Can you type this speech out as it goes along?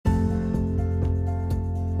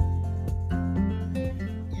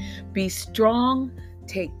Be strong,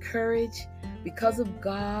 take courage, because of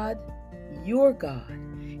God, your God,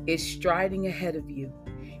 is striding ahead of you.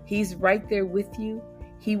 He's right there with you.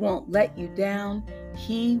 He won't let you down.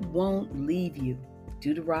 He won't leave you.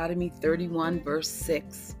 Deuteronomy 31, verse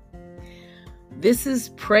 6. This is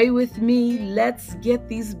Pray With Me. Let's get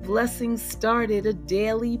these blessings started, a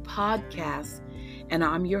daily podcast. And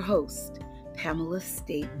I'm your host, Pamela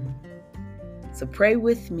Staten. So pray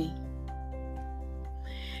with me.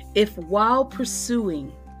 If while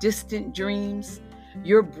pursuing distant dreams,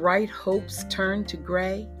 your bright hopes turn to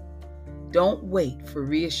gray, don't wait for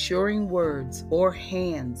reassuring words or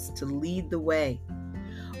hands to lead the way.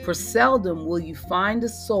 For seldom will you find a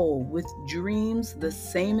soul with dreams the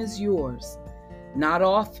same as yours. Not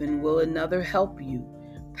often will another help you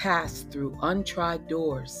pass through untried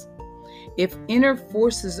doors. If inner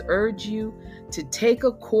forces urge you to take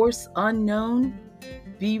a course unknown,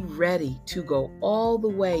 be ready to go all the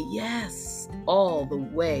way, yes, all the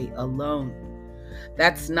way alone.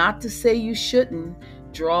 That's not to say you shouldn't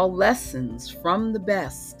draw lessons from the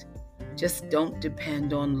best. Just don't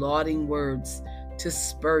depend on lauding words to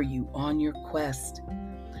spur you on your quest.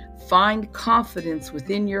 Find confidence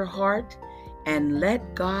within your heart and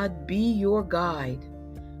let God be your guide.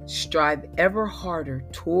 Strive ever harder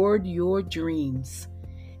toward your dreams,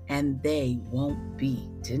 and they won't be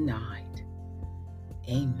denied.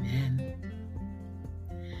 Amen.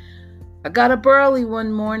 I got up early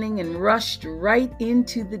one morning and rushed right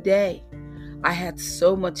into the day. I had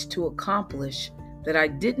so much to accomplish that I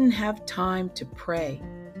didn't have time to pray.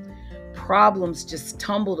 Problems just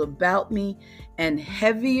tumbled about me, and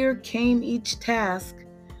heavier came each task.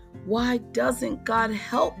 Why doesn't God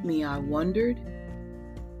help me, I wondered.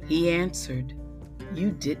 He answered,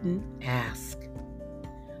 you didn't ask.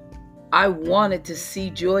 I wanted to see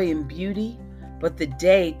joy and beauty, but the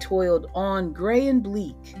day toiled on gray and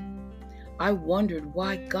bleak. I wondered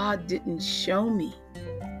why God didn't show me.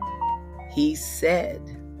 He said,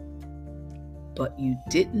 but you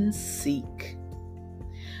didn't seek.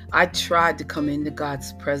 I tried to come into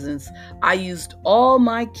God's presence. I used all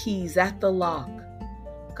my keys at the lock.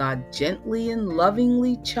 God gently and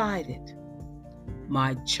lovingly chided,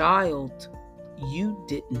 my child, you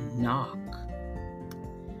didn't knock.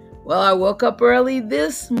 Well, I woke up early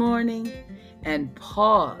this morning and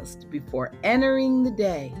paused before entering the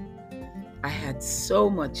day. I had so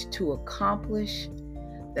much to accomplish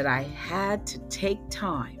that I had to take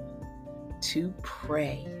time to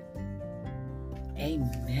pray.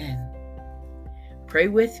 Amen. Pray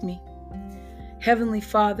with me. Heavenly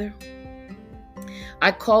Father,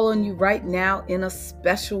 I call on you right now in a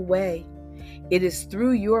special way. It is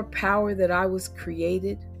through your power that I was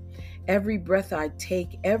created. Every breath I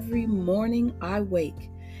take, every morning I wake,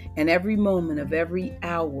 and every moment of every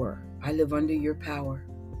hour I live under your power.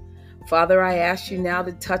 Father, I ask you now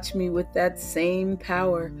to touch me with that same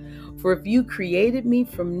power. For if you created me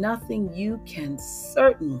from nothing, you can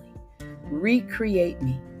certainly recreate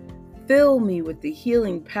me. Fill me with the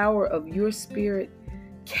healing power of your Spirit.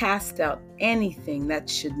 Cast out anything that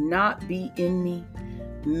should not be in me.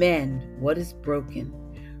 Mend what is broken.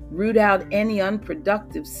 Root out any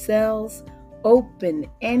unproductive cells. Open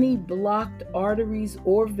any blocked arteries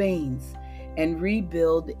or veins, and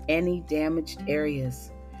rebuild any damaged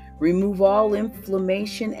areas. Remove all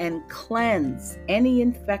inflammation and cleanse any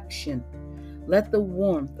infection. Let the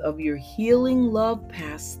warmth of your healing love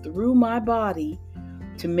pass through my body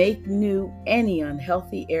to make new any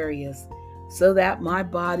unhealthy areas, so that my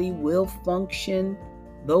body will function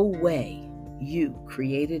the way you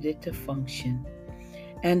created it to function.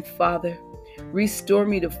 And Father, restore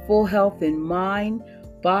me to full health in mind,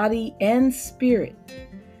 body, and spirit,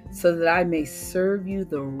 so that I may serve you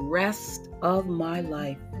the rest of my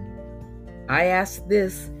life. I ask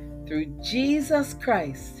this through Jesus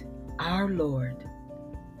Christ, our Lord.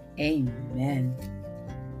 Amen.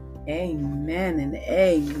 Amen and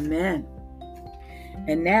amen.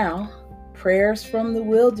 And now, prayers from the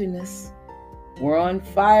wilderness. We're on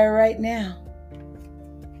fire right now.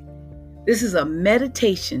 This is a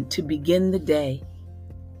meditation to begin the day.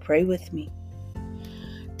 Pray with me.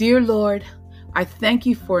 Dear Lord, I thank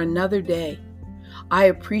you for another day. I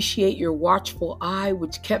appreciate your watchful eye,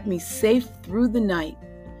 which kept me safe through the night.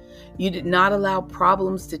 You did not allow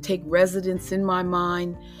problems to take residence in my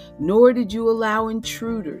mind, nor did you allow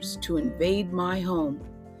intruders to invade my home.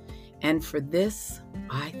 And for this,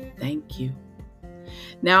 I thank you.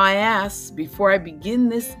 Now I ask, before I begin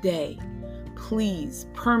this day, please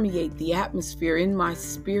permeate the atmosphere in my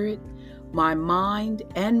spirit, my mind,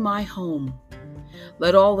 and my home.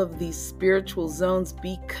 Let all of these spiritual zones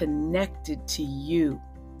be connected to you.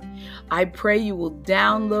 I pray you will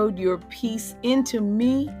download your peace into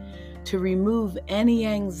me to remove any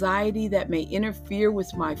anxiety that may interfere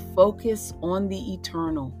with my focus on the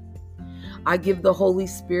eternal. I give the Holy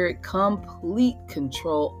Spirit complete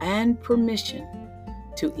control and permission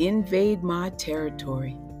to invade my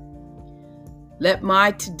territory. Let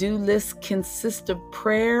my to-do list consist of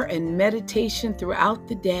prayer and meditation throughout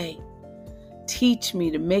the day. Teach me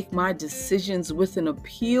to make my decisions with an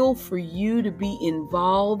appeal for you to be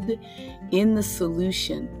involved in the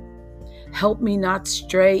solution. Help me not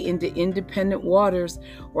stray into independent waters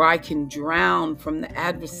where I can drown from the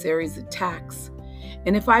adversary's attacks.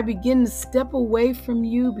 And if I begin to step away from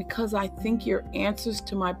you because I think your answers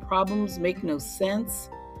to my problems make no sense,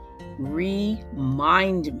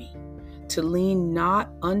 remind me to lean not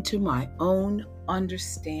unto my own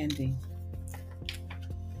understanding.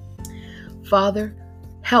 Father,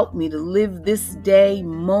 help me to live this day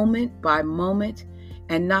moment by moment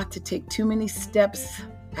and not to take too many steps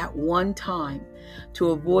at one time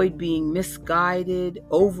to avoid being misguided,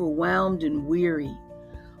 overwhelmed, and weary.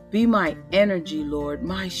 Be my energy, Lord,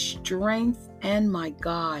 my strength and my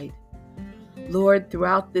guide. Lord,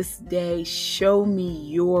 throughout this day, show me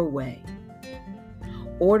your way.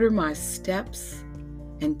 Order my steps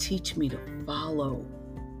and teach me to follow.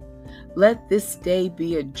 Let this day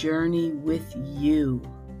be a journey with you.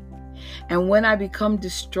 And when I become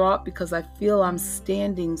distraught because I feel I'm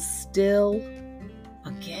standing still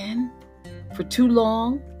again for too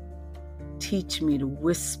long, teach me to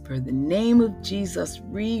whisper the name of Jesus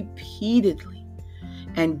repeatedly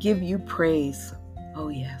and give you praise. Oh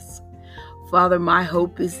yes. Father, my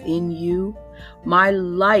hope is in you. My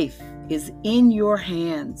life is in your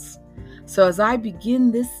hands. So as I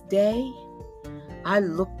begin this day, I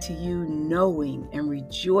look to you knowing and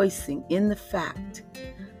rejoicing in the fact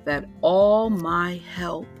that all my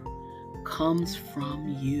help comes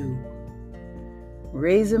from you.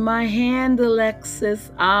 Raising my hand,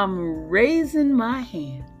 Alexis. I'm raising my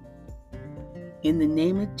hand. In the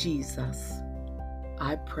name of Jesus,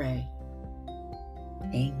 I pray.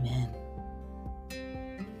 Amen.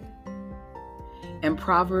 And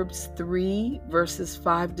Proverbs 3 verses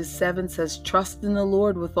 5-7 says, trust in the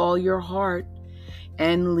Lord with all your heart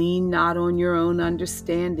and lean not on your own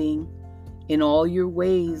understanding. In all your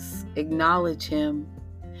ways, acknowledge him.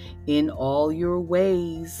 In all your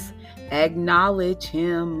ways, acknowledge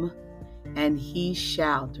him, and he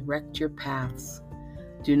shall direct your paths.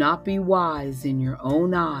 Do not be wise in your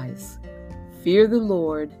own eyes. Fear the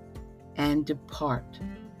Lord and depart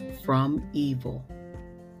from evil.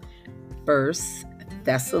 1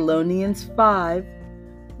 Thessalonians 5,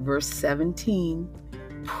 verse 17,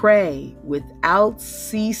 pray without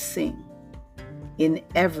ceasing. In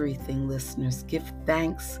everything, listeners, give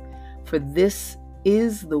thanks, for this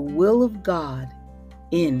is the will of God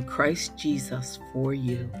in Christ Jesus for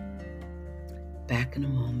you. Back in a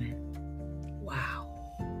moment. Wow.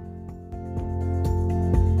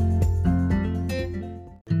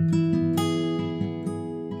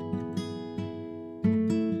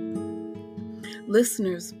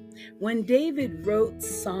 Listeners, when David wrote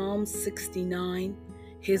Psalm 69,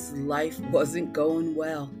 his life wasn't going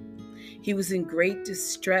well. He was in great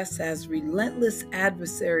distress as relentless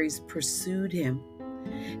adversaries pursued him.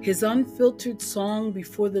 His unfiltered song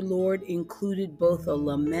before the Lord included both a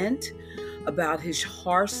lament about his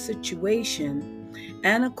harsh situation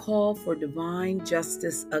and a call for divine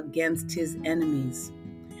justice against his enemies.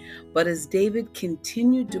 But as David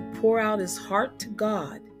continued to pour out his heart to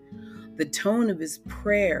God, the tone of his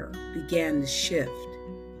prayer began to shift.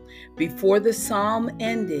 Before the psalm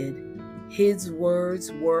ended, his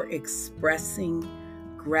words were expressing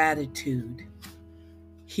gratitude.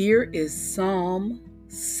 Here is Psalm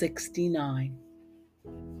 69.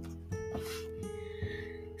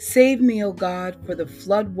 Save me, O God, for the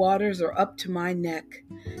flood waters are up to my neck.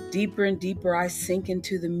 Deeper and deeper I sink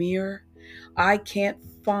into the mirror. I can't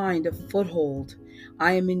find a foothold.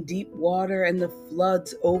 I am in deep water and the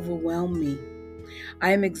floods overwhelm me.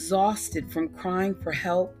 I am exhausted from crying for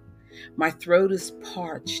help. My throat is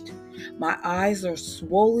parched. My eyes are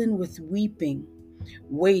swollen with weeping,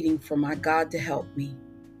 waiting for my God to help me.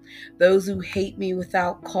 Those who hate me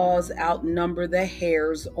without cause outnumber the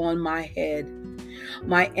hairs on my head.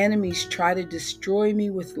 My enemies try to destroy me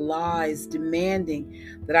with lies,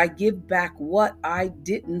 demanding that I give back what I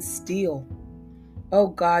didn't steal. Oh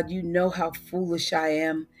God, you know how foolish I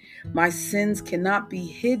am. My sins cannot be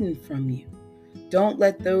hidden from you. Don't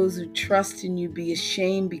let those who trust in you be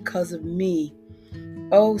ashamed because of me.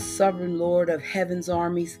 O sovereign Lord of heaven's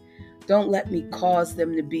armies, don't let me cause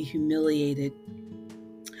them to be humiliated.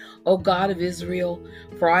 O God of Israel,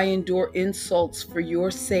 for I endure insults for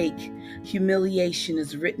your sake. Humiliation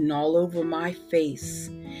is written all over my face.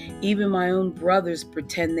 Even my own brothers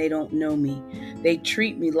pretend they don't know me. They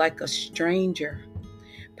treat me like a stranger.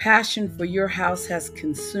 Passion for your house has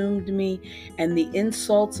consumed me, and the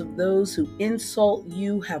insults of those who insult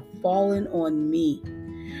you have fallen on me.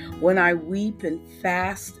 When I weep and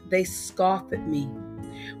fast, they scoff at me.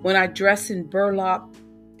 When I dress in burlap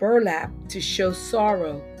to show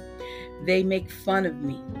sorrow, they make fun of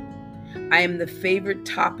me. I am the favorite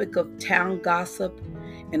topic of town gossip,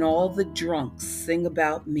 and all the drunks sing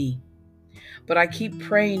about me. But I keep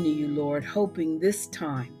praying to you, Lord, hoping this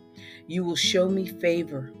time you will show me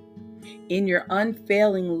favor. In your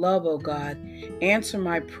unfailing love, O God, answer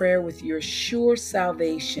my prayer with your sure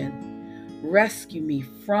salvation. Rescue me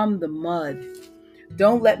from the mud.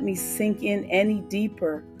 Don't let me sink in any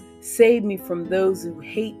deeper. Save me from those who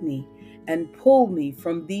hate me and pull me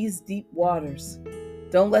from these deep waters.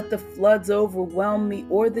 Don't let the floods overwhelm me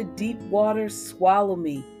or the deep waters swallow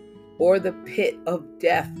me or the pit of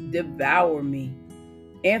death devour me.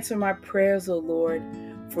 Answer my prayers, O Lord,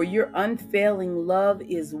 for your unfailing love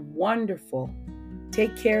is wonderful.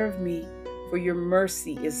 Take care of me, for your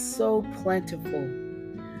mercy is so plentiful.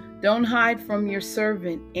 Don't hide from your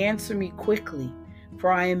servant. Answer me quickly,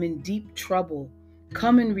 for I am in deep trouble.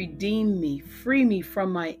 Come and redeem me. Free me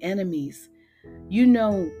from my enemies. You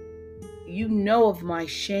know of my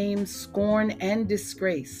shame, scorn, and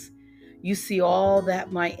disgrace. You see all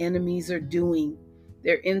that my enemies are doing.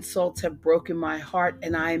 Their insults have broken my heart,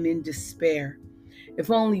 and I am in despair. If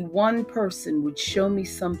only one person would show me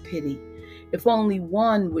some pity. If only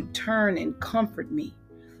one would turn and comfort me.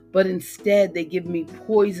 But instead, they give me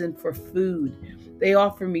poison for food. They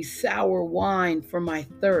offer me sour wine for my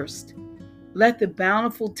thirst. Let the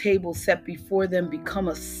bountiful table set before them become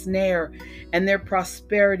a snare, and their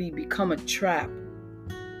prosperity become a trap.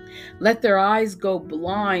 Let their eyes go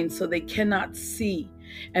blind so they cannot see,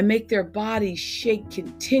 and make their bodies shake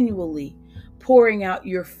continually, pouring out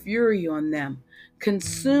your fury on them.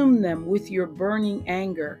 Consume them with your burning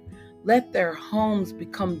anger. Let their homes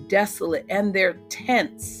become desolate and their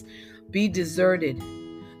tents be deserted.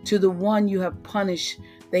 To the one you have punished,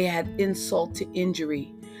 they add insult to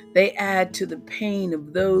injury. They add to the pain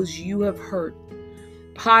of those you have hurt.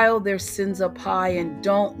 Pile their sins up high and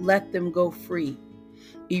don't let them go free.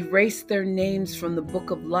 Erase their names from the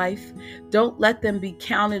book of life. Don't let them be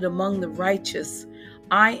counted among the righteous.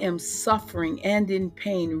 I am suffering and in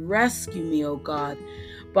pain. Rescue me, O God,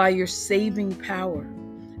 by your saving power.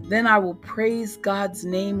 Then I will praise God's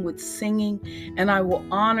name with singing, and I will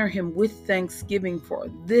honor him with thanksgiving, for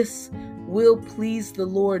this will please the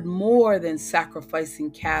Lord more than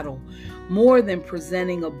sacrificing cattle, more than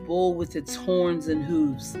presenting a bull with its horns and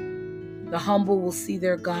hooves. The humble will see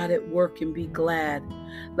their God at work and be glad.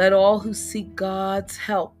 Let all who seek God's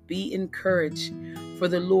help be encouraged, for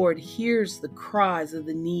the Lord hears the cries of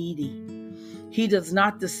the needy. He does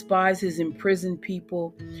not despise his imprisoned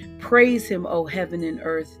people. Praise him, O heaven and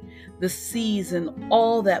earth, the seas and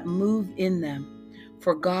all that move in them.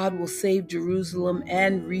 For God will save Jerusalem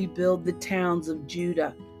and rebuild the towns of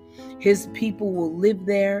Judah. His people will live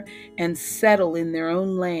there and settle in their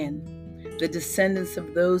own land. The descendants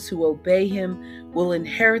of those who obey him will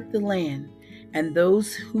inherit the land, and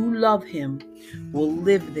those who love him will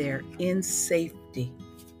live there in safety.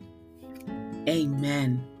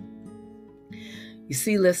 Amen. You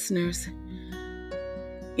see, listeners,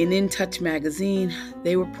 in Touch magazine,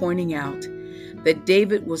 they were pointing out that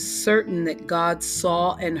David was certain that God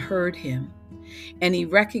saw and heard him, and he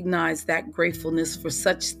recognized that gratefulness for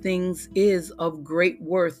such things is of great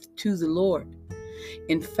worth to the Lord.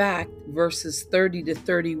 In fact, verses 30 to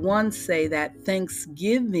 31 say that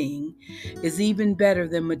thanksgiving is even better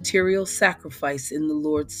than material sacrifice in the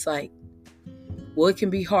Lord's sight. Well, it can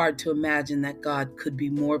be hard to imagine that God could be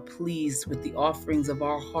more pleased with the offerings of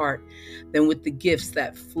our heart than with the gifts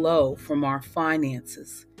that flow from our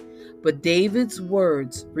finances. But David's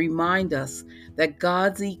words remind us that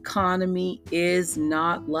God's economy is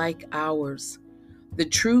not like ours. The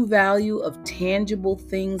true value of tangible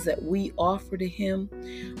things that we offer to him,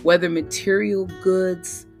 whether material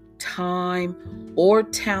goods, time, or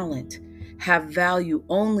talent, have value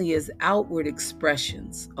only as outward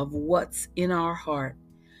expressions of what's in our heart.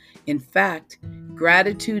 In fact,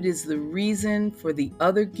 gratitude is the reason for the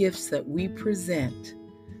other gifts that we present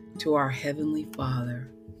to our Heavenly Father.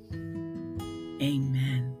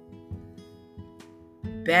 Amen.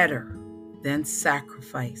 Better than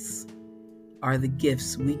sacrifice are the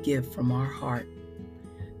gifts we give from our heart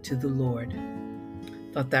to the Lord.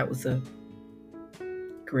 Thought that was a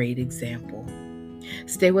great example.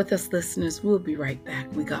 Stay with us, listeners. We'll be right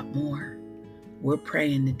back. We got more. We're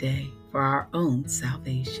praying today for our own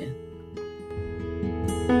salvation.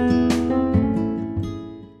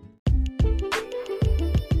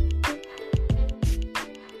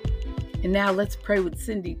 And now let's pray with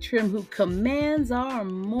Cindy Trim, who commands our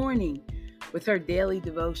morning with her daily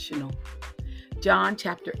devotional. John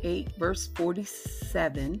chapter 8, verse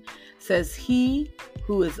 47 says, "He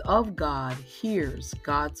who is of God hears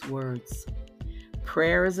God's words."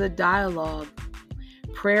 Prayer is a dialogue.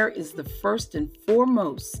 Prayer is the first and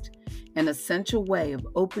foremost and essential way of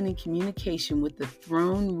opening communication with the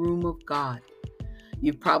throne room of God.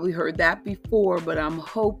 You've probably heard that before, but I'm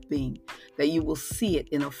hoping that you will see it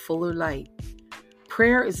in a fuller light.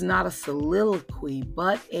 Prayer is not a soliloquy,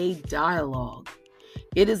 but a dialogue.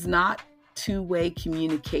 It is not two-way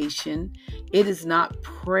communication. It is not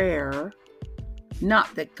prayer.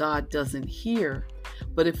 Not that God doesn't hear,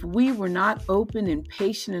 but if we were not open and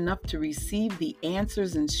patient enough to receive the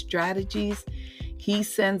answers and strategies He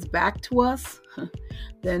sends back to us,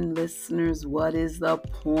 then listeners, what is the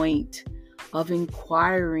point of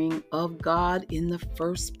inquiring of God in the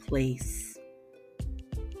first place?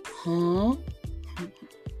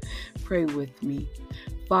 Pray with me.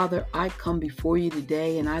 Father, I come before you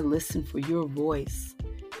today and I listen for your voice.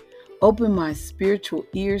 Open my spiritual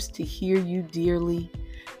ears to hear you dearly.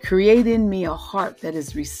 Create in me a heart that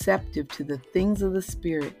is receptive to the things of the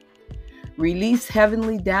Spirit. Release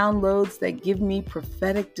heavenly downloads that give me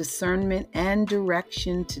prophetic discernment and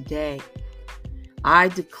direction today. I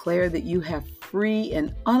declare that you have free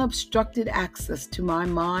and unobstructed access to my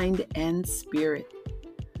mind and spirit.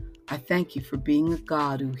 I thank you for being a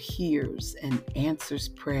God who hears and answers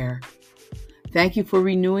prayer. Thank you for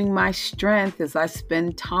renewing my strength as I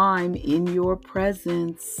spend time in your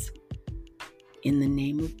presence. In the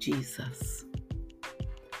name of Jesus,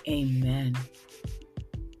 amen.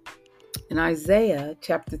 In Isaiah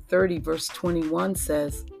chapter 30, verse 21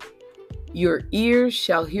 says, "Your ears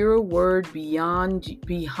shall hear a word behind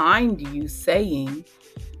you saying,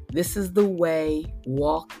 'This is the way,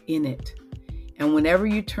 walk in it.' And whenever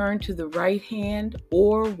you turn to the right hand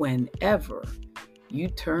or whenever you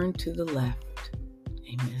turn to the left."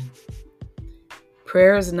 Amen.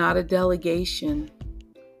 Prayer is not a delegation.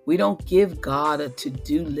 We don't give God a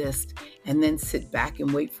to-do list and then sit back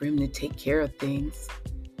and wait for him to take care of things.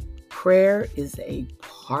 Prayer is a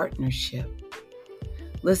partnership.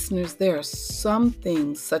 Listeners, there are some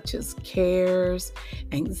things such as cares,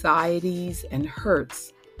 anxieties, and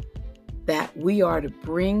hurts that we are to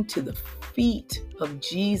bring to the feet of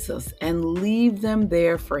Jesus and leave them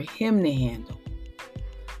there for him to handle.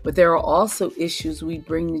 But there are also issues we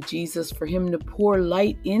bring to Jesus for him to pour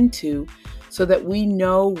light into so that we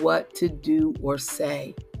know what to do or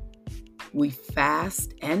say. We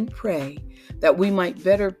fast and pray that we might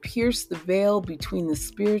better pierce the veil between the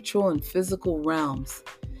spiritual and physical realms,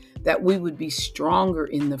 that we would be stronger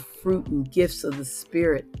in the fruit and gifts of the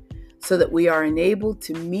Spirit, so that we are enabled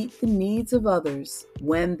to meet the needs of others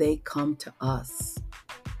when they come to us.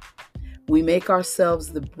 We make ourselves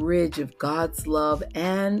the bridge of God's love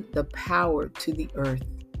and the power to the earth.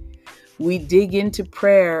 We dig into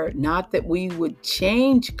prayer, not that we would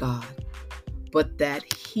change God, but that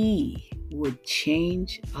he would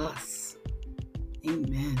change us.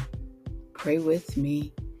 Amen. Pray with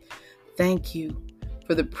me. Thank you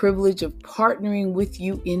for the privilege of partnering with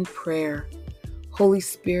you in prayer. Holy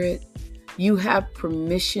Spirit, you have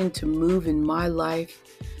permission to move in my life,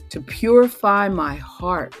 to purify my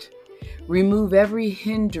heart, remove every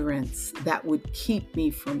hindrance that would keep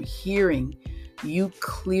me from hearing you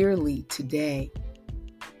clearly today.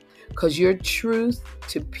 Cause your truth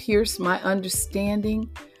to pierce my understanding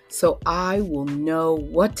so I will know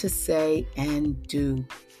what to say and do.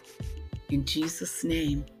 In Jesus'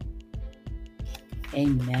 name,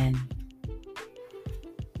 amen.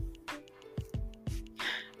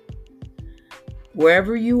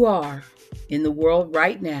 Wherever you are in the world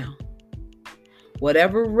right now,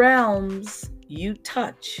 whatever realms you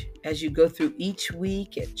touch as you go through each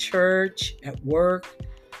week at church, at work,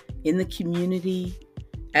 in the community,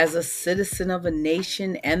 as a citizen of a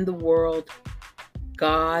nation and the world,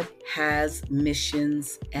 God has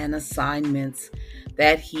missions and assignments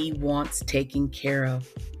that he wants taken care of.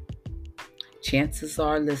 Chances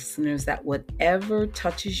are, listeners, that whatever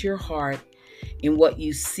touches your heart in what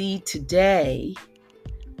you see today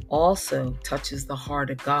also touches the heart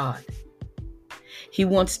of God. He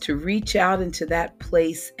wants to reach out into that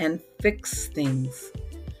place and fix things,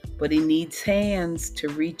 but he needs hands to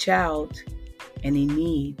reach out, and he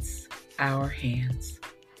needs our hands.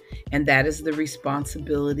 And that is the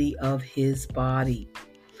responsibility of his body.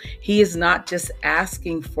 He is not just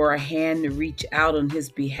asking for a hand to reach out on his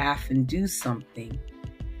behalf and do something.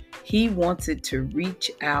 He wants it to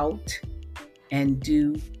reach out and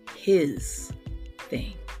do his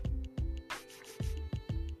thing.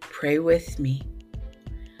 Pray with me.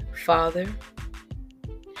 Father,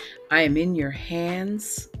 I am in your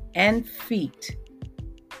hands and feet.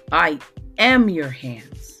 I am your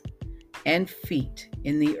hands and feet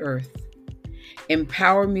in the earth.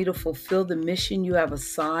 Empower me to fulfill the mission you have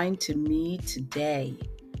assigned to me today.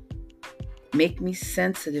 Make me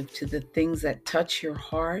sensitive to the things that touch your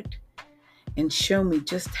heart and show me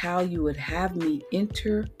just how you would have me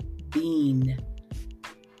intervene.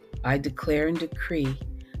 I declare and decree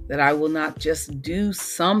that I will not just do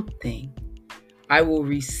something. I will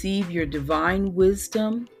receive your divine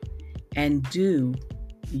wisdom and do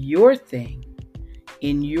your thing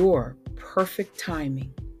in your perfect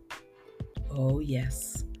timing. Oh,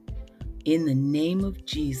 yes. In the name of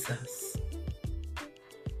Jesus.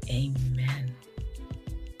 Amen.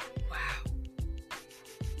 Wow.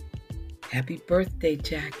 Happy birthday,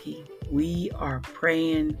 Jackie. We are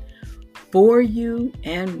praying for you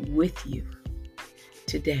and with you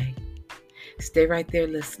today. Stay right there,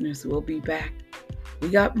 listeners. We'll be back. We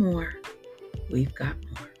got more. We've got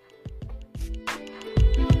more.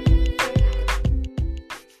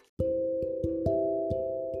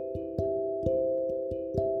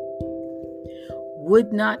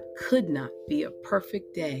 Would not, could not be a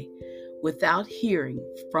perfect day without hearing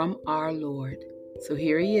from our Lord. So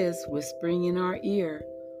here he is whispering in our ear.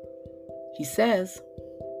 He says,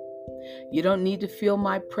 you don't need to feel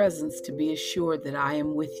my presence to be assured that I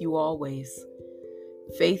am with you always.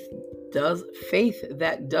 Faith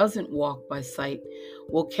that doesn't walk by sight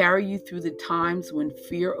will carry you through the times when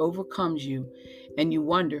fear overcomes you and you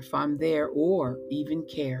wonder if I'm there or even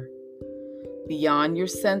care. Beyond your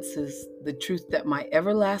senses, the truth that my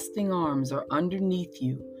everlasting arms are underneath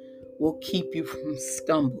you will keep you from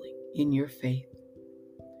stumbling in your faith.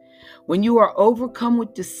 When you are overcome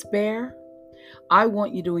with despair, I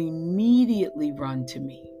want you to immediately run to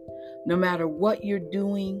me. No matter what you're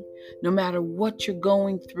doing, no matter what you're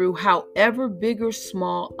going through, however big or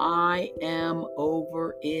small, I am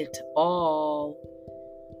over it all.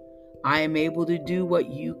 I am able to do what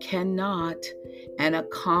you cannot and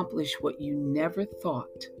accomplish what you never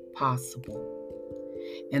thought possible.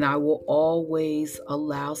 And I will always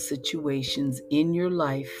allow situations in your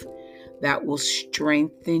life that will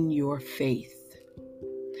strengthen your faith.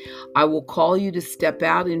 I will call you to step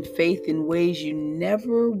out in faith in ways you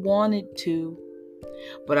never wanted to,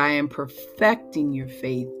 but I am perfecting your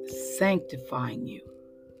faith, sanctifying you.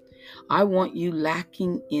 I want you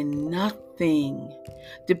lacking in nothing,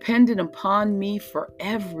 dependent upon me for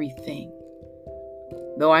everything.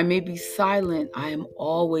 Though I may be silent, I am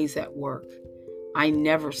always at work. I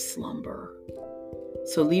never slumber.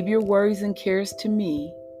 So leave your worries and cares to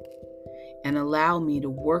me and allow me to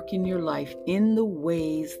work in your life in the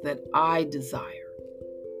ways that I desire.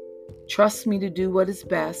 Trust me to do what is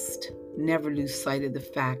best. Never lose sight of the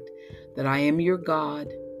fact that I am your God,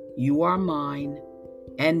 you are mine,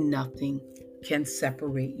 and nothing can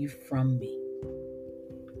separate you from me.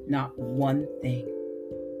 Not one thing.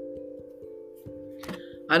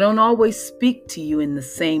 I don't always speak to you in the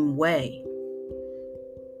same way.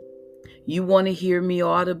 You want to hear me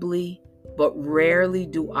audibly, but rarely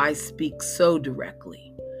do I speak so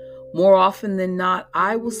directly. More often than not,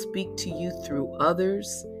 I will speak to you through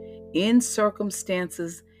others, in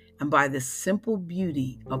circumstances, and by the simple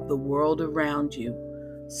beauty of the world around you.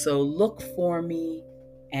 So look for me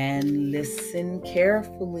and listen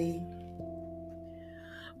carefully.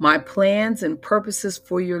 My plans and purposes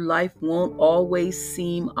for your life won't always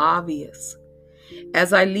seem obvious.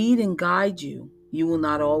 As I lead and guide you, you will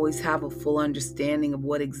not always have a full understanding of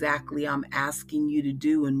what exactly I'm asking you to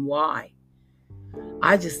do and why.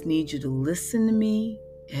 I just need you to listen to me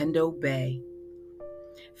and obey.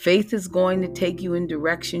 Faith is going to take you in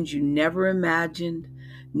directions you never imagined.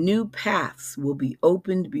 New paths will be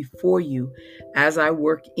opened before you as I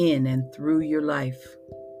work in and through your life.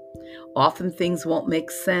 Often things won't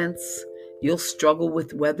make sense. You'll struggle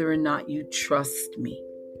with whether or not you trust me.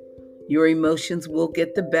 Your emotions will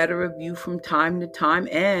get the better of you from time to time,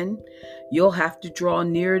 and you'll have to draw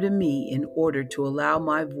nearer to me in order to allow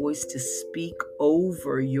my voice to speak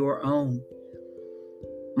over your own.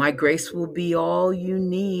 My grace will be all you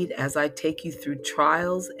need as I take you through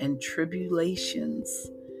trials and tribulations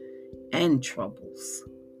and troubles.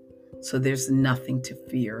 So there's nothing to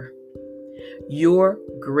fear. Your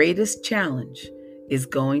greatest challenge is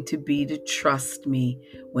going to be to trust me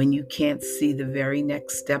when you can't see the very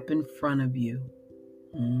next step in front of you.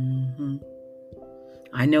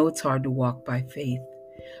 I know it's hard to walk by faith,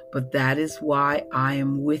 but that is why I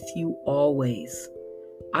am with you always.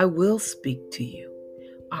 I will speak to you.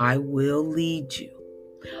 I will lead you.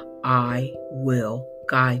 I will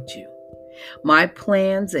guide you. My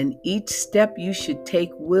plans and each step you should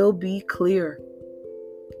take will be clear.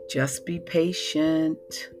 Just be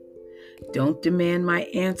patient. Don't demand my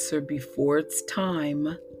answer before it's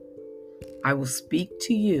time. I will speak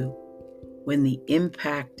to you when the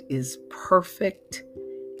impact is perfect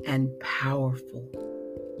and powerful.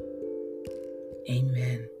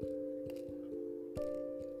 Amen.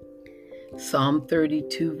 Psalm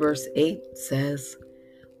 32 verse 8 says,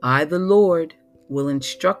 I, the Lord, will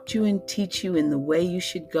instruct you and teach you in the way you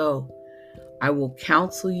should go. I will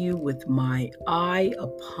counsel you with my eye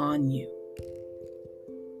upon you.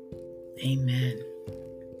 Amen.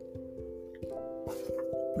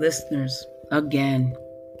 Listeners, again,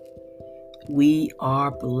 we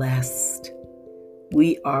are blessed.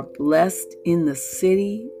 We are blessed in the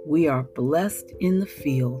city. We are blessed in the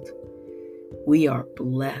field. We are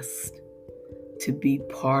blessed to be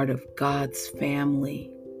part of God's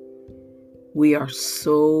family. We are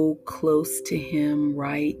so close to Him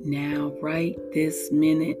right now, right this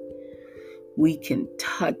minute. We can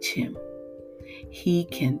touch Him. He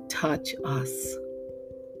can touch us.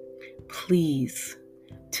 Please,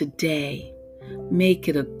 today, make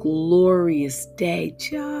it a glorious day.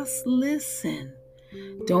 Just listen.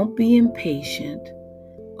 Don't be impatient.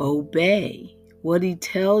 Obey what He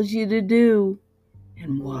tells you to do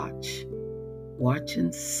and watch. Watch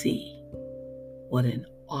and see what an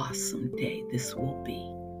awesome day this will be.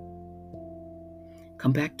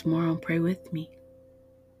 Come back tomorrow and pray with me.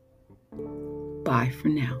 Bye for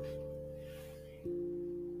now.